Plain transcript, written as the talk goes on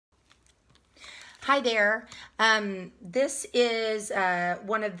Hi there. This is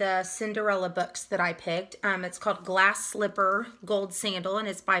one of the Cinderella books that I picked. It's called Glass Slipper, Gold Sandal, and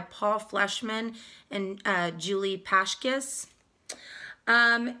it's by Paul Fleshman and Julie Pashkis.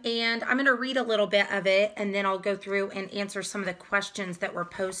 And I'm going to read a little bit of it, and then I'll go through and answer some of the questions that were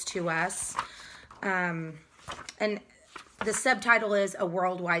posed to us. And the subtitle is A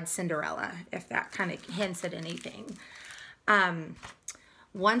Worldwide Cinderella, if that kind of hints at anything.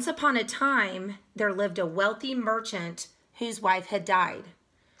 Once upon a time, there lived a wealthy merchant whose wife had died.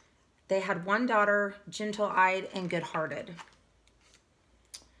 They had one daughter, gentle-eyed and good-hearted.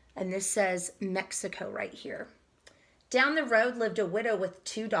 And this says Mexico right here. Down the road lived a widow with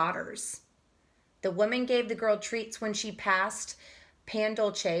 2 daughters. The woman gave the girl treats when she passed, pan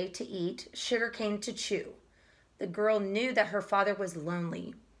dulce to eat, sugarcane to chew. The girl knew that her father was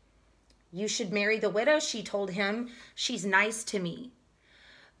lonely. You should marry the widow, she told him. She's nice to me.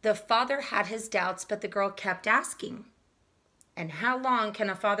 The father had his doubts, but the girl kept asking. And how long can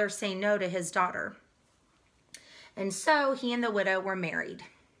a father say no to his daughter? And so he and the widow were married.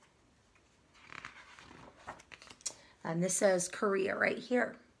 And this says Korea right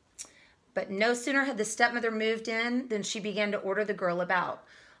here. But no sooner had the stepmother moved in than she began to order the girl about.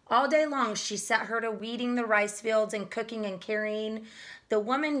 All day long she set her to weeding the rice fields and cooking and carrying. The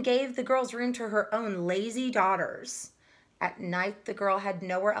woman gave the girl's room to her own lazy daughters. At night, the girl had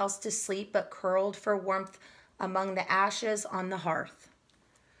nowhere else to sleep but curled for warmth among the ashes on the hearth.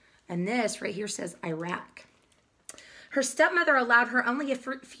 And this right here says Iraq. Her stepmother allowed her only a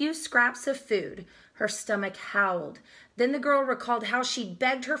few scraps of food. Her stomach howled. Then the girl recalled how she'd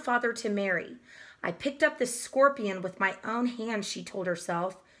begged her father to marry. I picked up the scorpion with my own hand, she told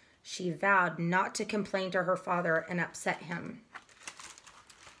herself. She vowed not to complain to her father and upset him.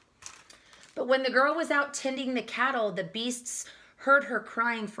 But when the girl was out tending the cattle, the beasts heard her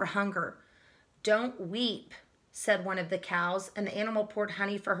crying for hunger. Don't weep, said one of the cows, and the animal poured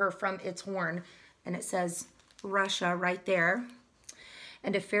honey for her from its horn. And it says Russia right there.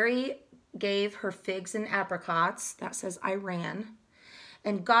 And a fairy gave her figs and apricots. That says Iran.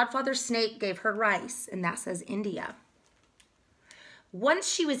 And Godfather Snake gave her rice. And that says India. Once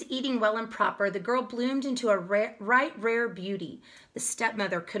she was eating well and proper, the girl bloomed into a rare beauty. The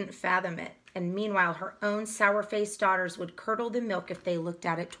stepmother couldn't fathom it. And meanwhile, her own sour-faced daughters would curdle the milk if they looked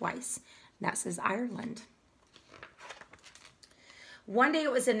at it twice. That says Ireland. One day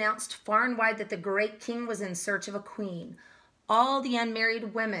it was announced far and wide that the great king was in search of a queen. All the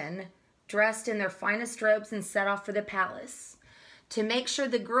unmarried women dressed in their finest robes and set off for the palace. To make sure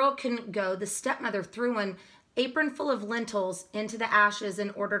the girl couldn't go, the stepmother threw an apron full of lentils into the ashes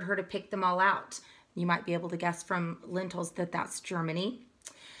and ordered her to pick them all out. You might be able to guess from lentils that that's Germany.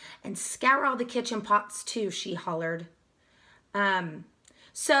 And scour all the kitchen pots too, she hollered.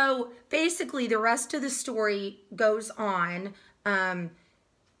 So basically the rest of the story goes on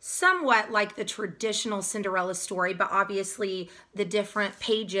somewhat like the traditional Cinderella story, but obviously the different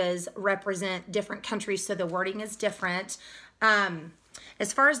pages represent different countries, so the wording is different.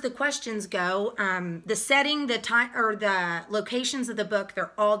 As far as the questions go, the setting, the time, or the locations of the book,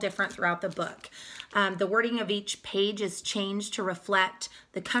 they're all different throughout the book. The wording of each page is changed to reflect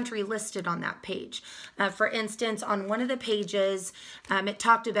the country listed on that page. For instance, on one of the pages, it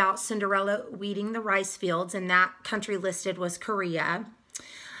talked about Cinderella weeding the rice fields, and that country listed was Korea.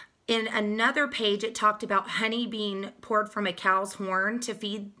 In another page, it talked about honey being poured from a cow's horn to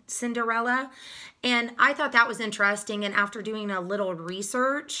feed Cinderella. And I thought that was interesting. And after doing a little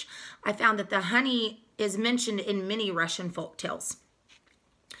research, I found that the honey is mentioned in many Russian folk tales.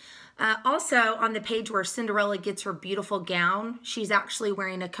 Also, on the page where Cinderella gets her beautiful gown, she's actually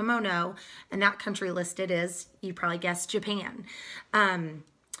wearing a kimono. And that country listed is, you probably guessed, Japan.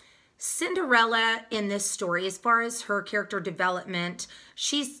 Cinderella in this story, as far as her character development,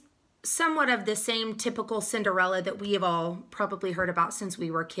 she's somewhat of the same typical Cinderella that we have all probably heard about since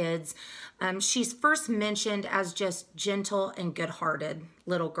we were kids. She's first mentioned as just gentle and good-hearted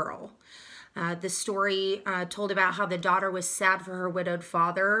little girl. The story told about how the daughter was sad for her widowed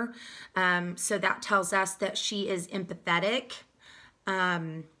father. So that tells us that she is empathetic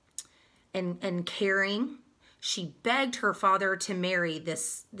and caring. She begged her father to marry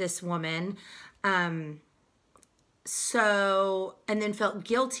this woman. And then felt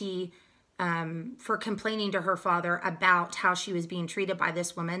guilty for complaining to her father about how she was being treated by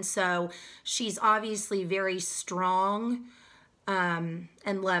this woman. So she's obviously very strong and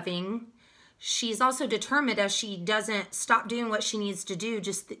loving. She's also determined, as she doesn't stop doing what she needs to do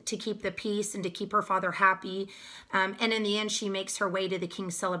just to keep the peace and to keep her father happy. And in the end, she makes her way to the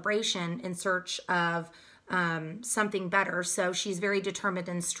king's celebration in search of something better. So she's very determined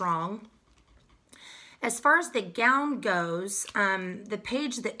and strong. As far as the gown goes, the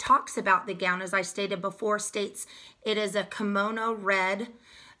page that talks about the gown, as I stated before, states it is a kimono red,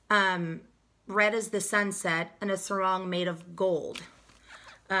 red as the sunset, and a sarong made of gold.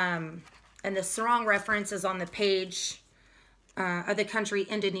 And the sarong reference is on the page of the country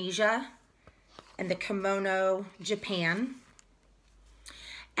Indonesia and the kimono Japan.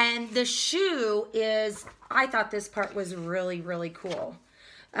 And the shoe is, I thought this part was really, really cool.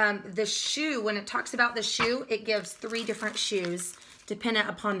 The shoe, when it talks about the shoe, it gives 3 different shoes dependent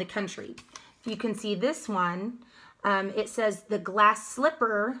upon the country. You can see this one. It says the glass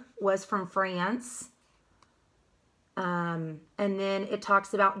slipper was from France. And then it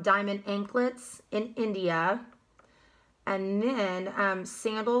talks about diamond anklets in India. And then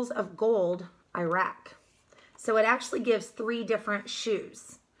sandals of gold, Iraq. So it actually gives 3 different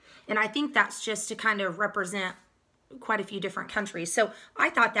shoes. And I think that's just to kind of represent quite a few different countries. So I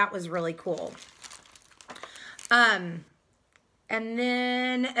thought that was really cool. And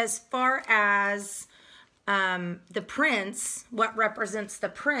then as far as the prince, what represents the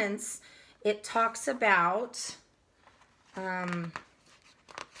prince, it talks about her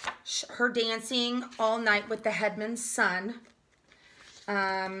dancing all night with the headman's son.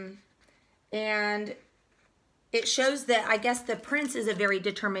 And it shows that, I guess, the prince is a very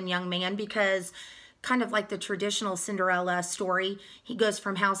determined young man, because kind of like the traditional Cinderella story, he goes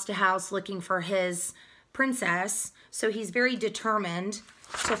from house to house looking for his princess. So he's very determined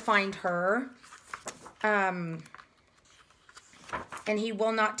to find her. And he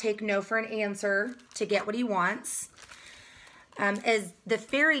will not take no for an answer to get what he wants. As the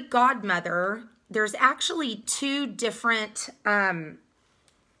fairy godmother, there's actually two different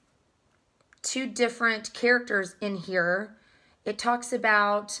characters in here. It talks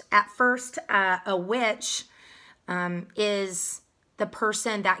about, at first, a witch is the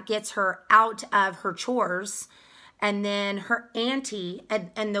person that gets her out of her chores, and then her auntie,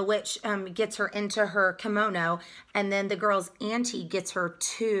 and the witch gets her into her kimono, and then the girl's auntie gets her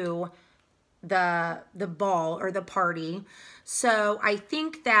to the ball or the party. So I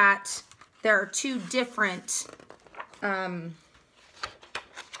think that there are 2 different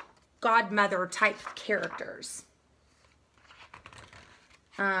godmother type characters.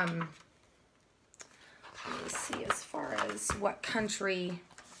 Let me see as far as what country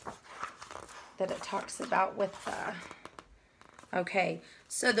that it talks about with the... Okay,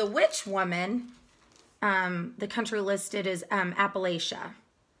 so the witch woman, the country listed is Appalachia.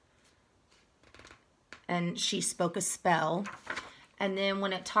 And she spoke a spell. And then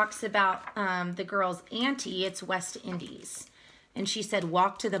when it talks about the girl's auntie, it's West Indies. And she said,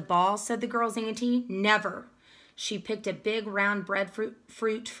 "Walk to the ball," said the girl's auntie. "Never." She picked a big round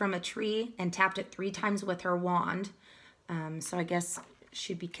breadfruit from a tree and tapped it 3 times with her wand. So I guess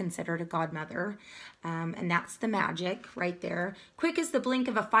she'd be considered a godmother. And that's the magic right there. Quick as the blink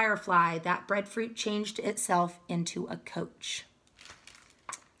of a firefly, that breadfruit changed itself into a coach.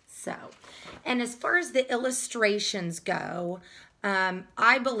 So, and as far as the illustrations go,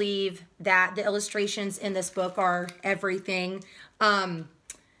 I believe that the illustrations in this book are everything.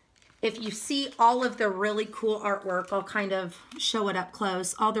 If you see all of the really cool artwork, I'll kind of show it up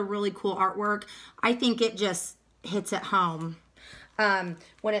close. All the really cool artwork, I think it just hits it home.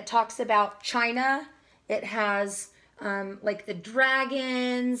 When it talks about China, it has like the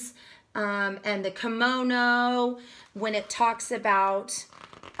dragons and the kimono. When it talks about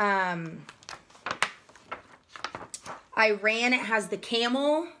Iran, it has the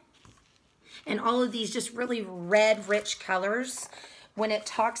camel and all of these just really red, rich colors. When it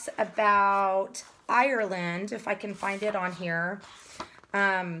talks about Ireland, if I can find it on here,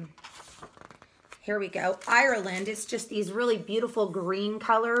 here we go. Ireland, it's just these really beautiful green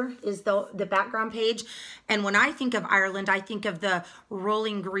color is the background page. And when I think of Ireland, I think of the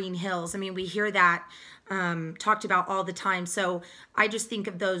rolling green hills. I mean, we hear that talked about all the time. So I just think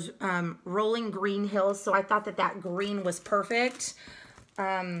of those rolling green hills. So I thought that that green was perfect.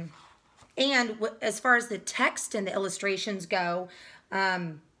 And as far as the text and the illustrations go,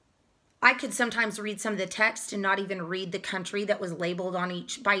 I could sometimes read some of the text and not even read the country that was labeled on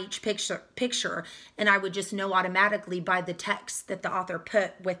by each picture, and I would just know automatically by the text that the author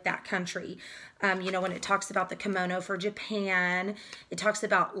put with that country. You know, when it talks about the kimono for Japan, it talks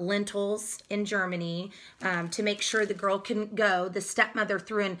about lentils in Germany. To make sure the girl couldn't go, the stepmother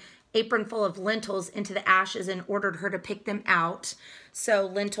threw an apron full of lentils into the ashes and ordered her to pick them out. So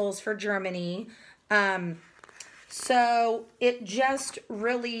lentils for Germany. So it just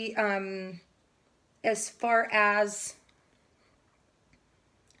really, as far as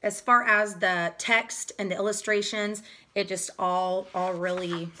the text and the illustrations, it just all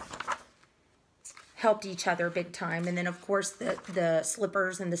really helped each other big time. And then, of course, the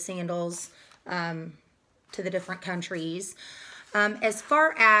slippers and the sandals to the different countries. As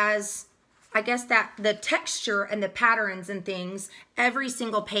far as, I guess, that the texture and the patterns and things, every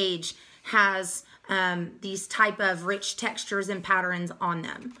single page has these type of rich textures and patterns on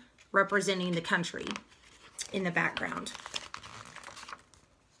them, representing the country in the background.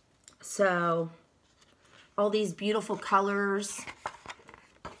 So all these beautiful colors,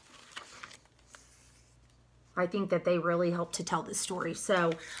 I think that they really help to tell the story.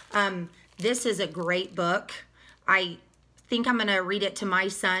 So this is a great book. I think I'm going to read it to my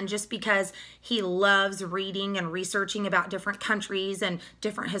son just because he loves reading and researching about different countries and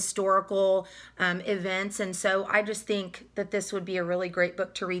different historical events. And so I just think that this would be a really great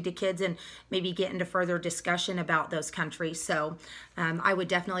book to read to kids and maybe get into further discussion about those countries. So I would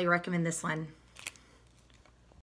definitely recommend this one.